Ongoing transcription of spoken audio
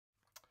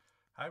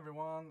Hi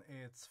everyone,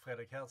 it's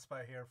Fredrik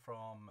Hellsberg here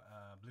from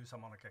Blues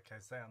Harmonica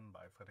Kaizen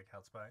by Fredrik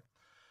Hellsberg.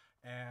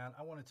 And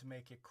I wanted to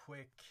make a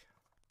quick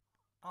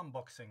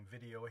unboxing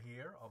video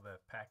here of a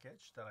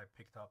package that I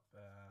picked up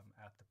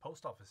at the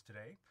post office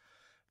today.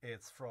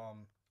 It's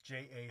from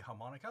JA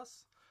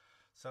Harmonicas.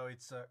 So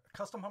it's a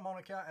custom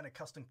harmonica and a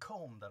custom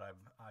comb that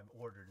I've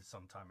ordered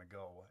some time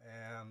ago.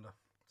 And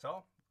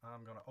so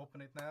I'm gonna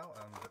open it now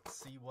and let's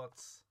see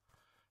what's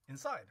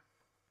inside.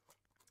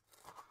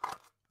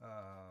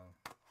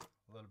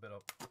 A little bit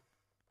of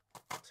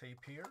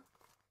tape here.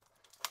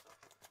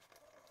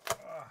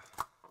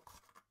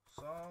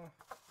 So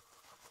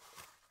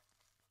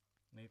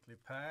neatly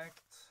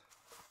packed,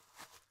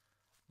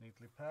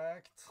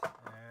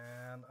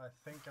 and I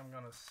think I'm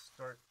gonna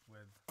start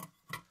with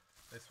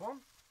this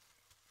one,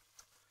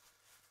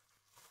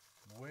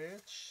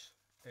 which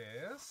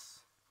is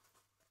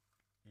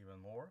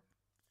even more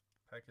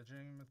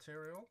packaging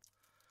material.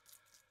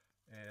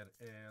 It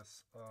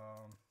is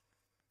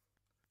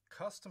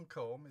custom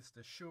comb. It's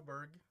the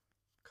Schuberg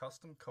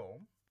custom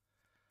comb.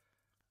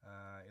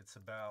 It's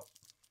about,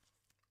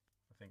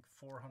 I think,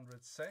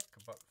 400 SEK,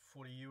 about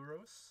 40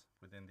 euros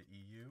within the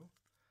EU.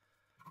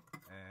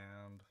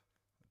 And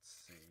let's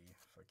see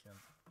if I can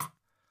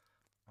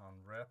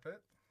unwrap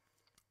it.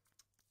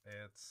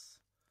 It's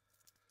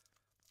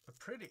a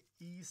pretty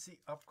easy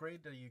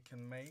upgrade that you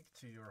can make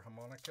to your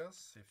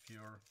harmonicas if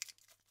you're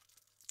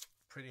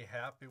pretty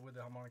happy with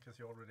the harmonicas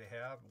you already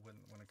have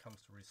when it comes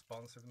to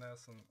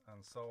responsiveness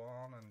and so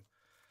on, and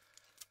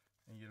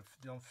you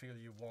don't feel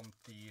you want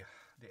the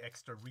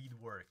extra reed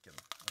work and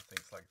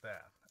things like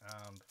that.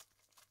 And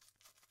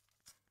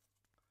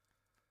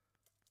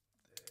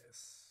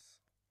this,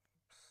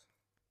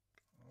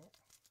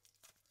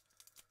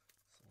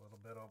 it's a little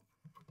bit of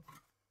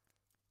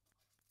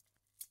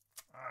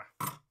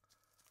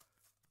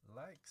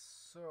like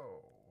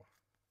so.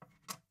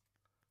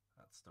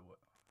 That's the way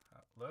how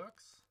it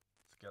looks.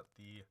 It's got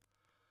the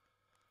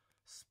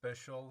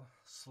special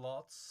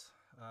slots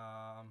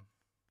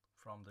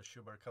from the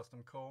Schuberg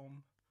custom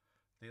comb.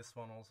 This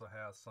one also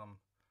has some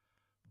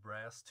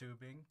brass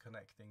tubing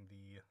connecting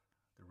the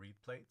reed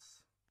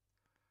plates.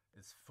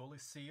 It's fully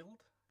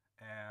sealed,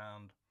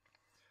 and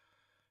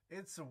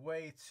it's a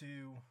way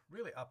to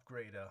really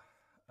upgrade a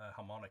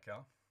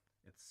harmonica.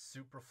 It's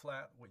super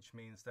flat, which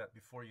means that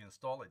before you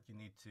install it, you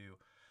need to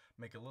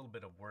make a little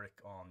bit of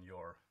work on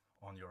your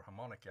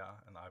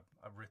harmonica, and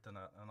I've written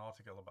an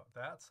article about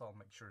that, so I'll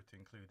make sure to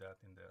include that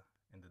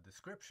in the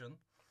description.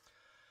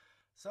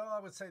 So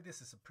I would say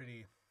this is a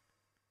pretty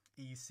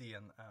easy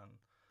and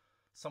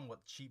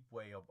somewhat cheap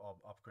way of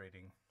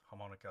upgrading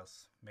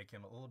harmonicas, making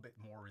them a little bit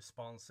more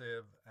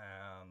responsive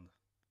and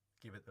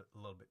give it a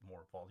little bit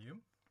more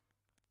volume.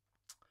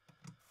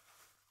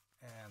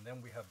 And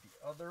then we have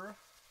the other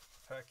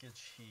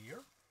package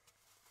here,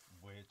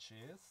 which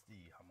is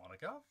the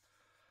harmonica.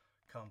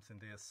 Comes in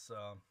this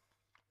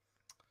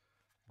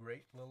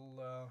great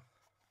little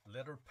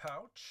leather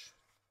pouch.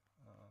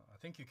 I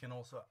think you can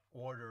also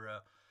order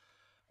a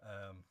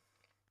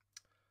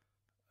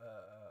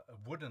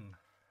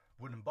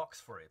wooden box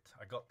for it.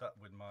 I got that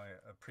with my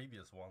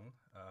previous one,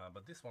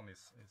 but this one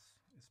is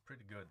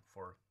pretty good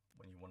for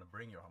when you want to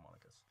bring your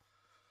harmonicas.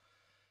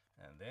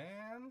 And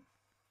then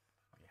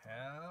we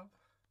have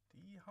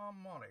the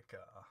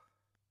harmonica.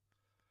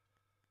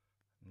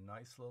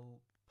 Nice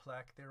little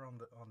plaque there on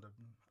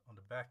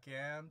the back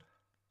end.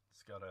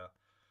 It's got a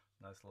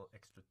nice little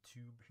extra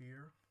tube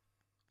here,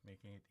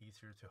 making it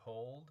easier to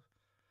hold.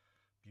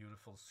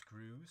 Beautiful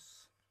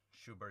screws.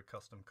 Schuberg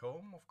custom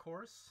comb, of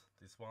course.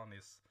 This one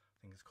is,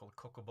 I think it's called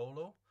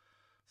Cocobolo.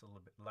 It's a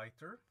little bit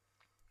lighter.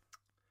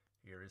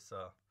 Here is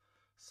a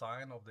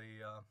sign of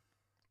the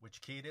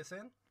which key it is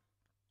in.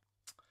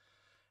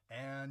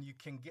 And you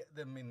can get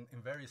them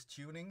in various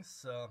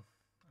tunings.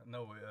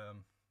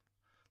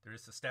 There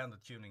is a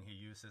standard tuning he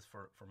uses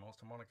for most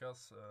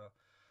harmonicas,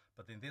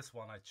 but in this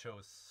one I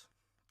chose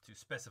to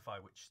specify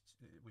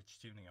which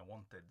tuning I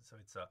wanted. So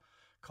it's a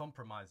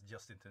compromised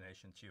just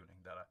intonation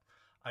tuning that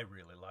I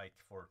really like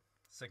for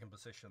second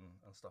position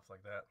and stuff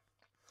like that.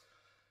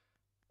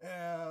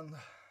 And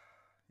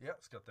yeah,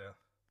 it's got the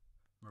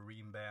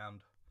Marine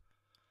Band,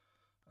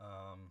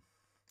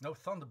 no,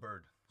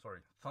 Thunderbird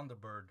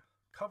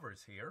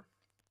covers here.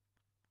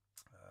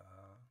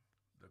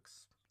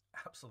 Looks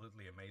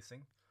absolutely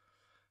amazing.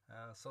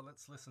 So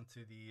let's listen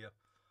to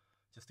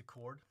just the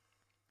chord.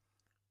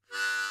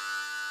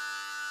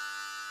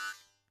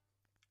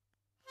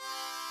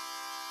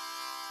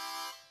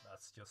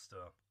 That's just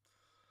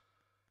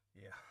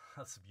yeah,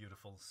 that's a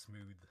beautiful,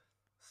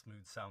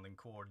 smooth sounding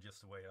chord,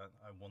 just the way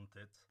I want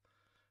it.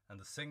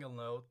 And the single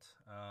note,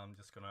 I'm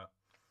just gonna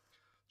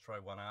try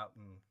one out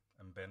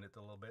and bend it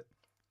a little bit.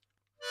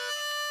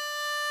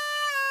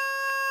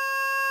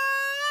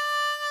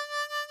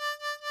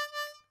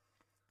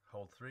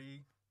 Hold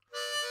 3.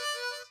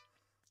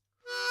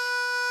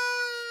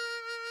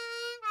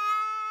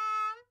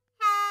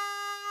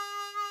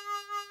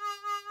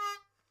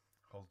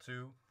 Hold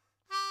 2.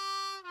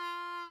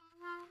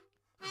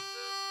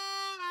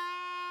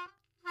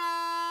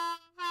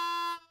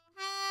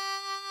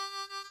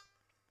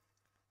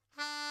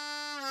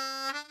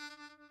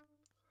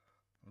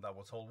 that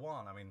was hole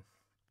one. I mean,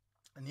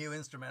 a new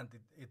instrument,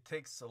 it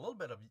takes a little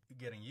bit of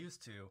getting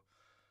used to,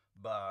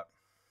 but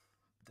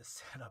the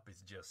setup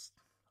is just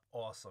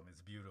awesome.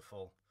 It's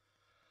beautiful,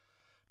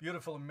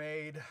 beautifully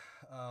made.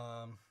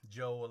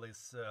 Joel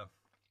is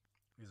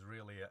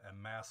really a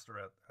master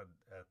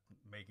at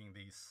making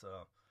these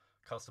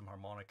custom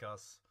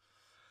harmonicas.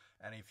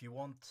 And if you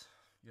want,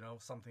 you know,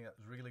 something that's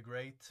really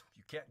great,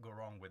 you can't go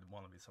wrong with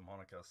one of these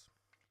harmonicas.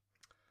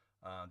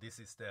 This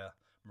is the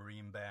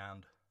Marine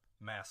Band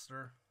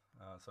Master.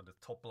 So the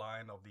top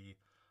line of the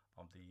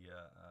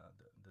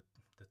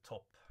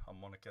top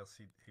harmonicas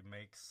he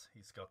makes.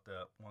 He's got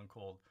the one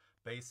called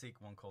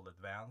Basic, one called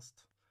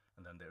Advanced,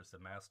 and then there's the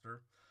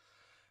Master.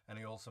 And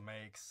he also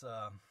makes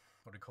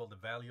what we call the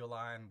Value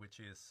line, which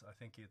is, I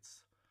think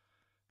it's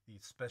the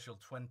Special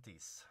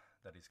 20s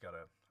that he's got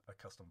a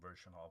custom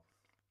version of.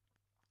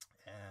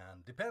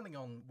 And depending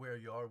on where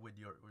you are with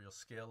your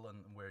skill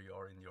and where you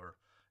are in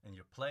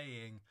your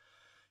playing,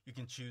 you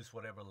can choose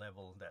whatever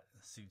level that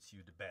suits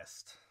you the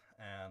best.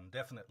 And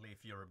definitely,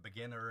 if you're a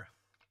beginner,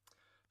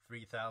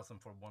 3,000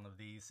 for one of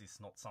these is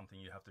not something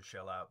you have to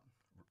shell out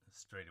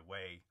straight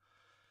away.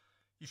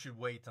 You should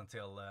wait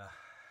until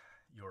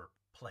your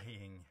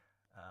playing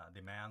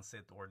demands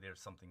it, or there's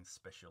something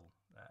special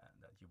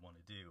that you want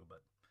to do.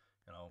 But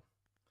you know,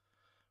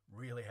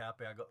 really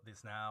happy I got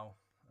this now.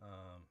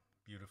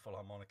 Beautiful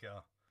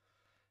harmonica,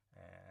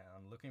 and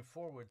I'm looking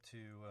forward to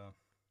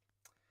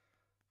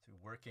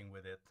working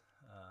with it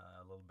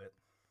a little bit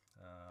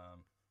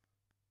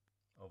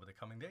over the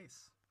coming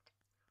days.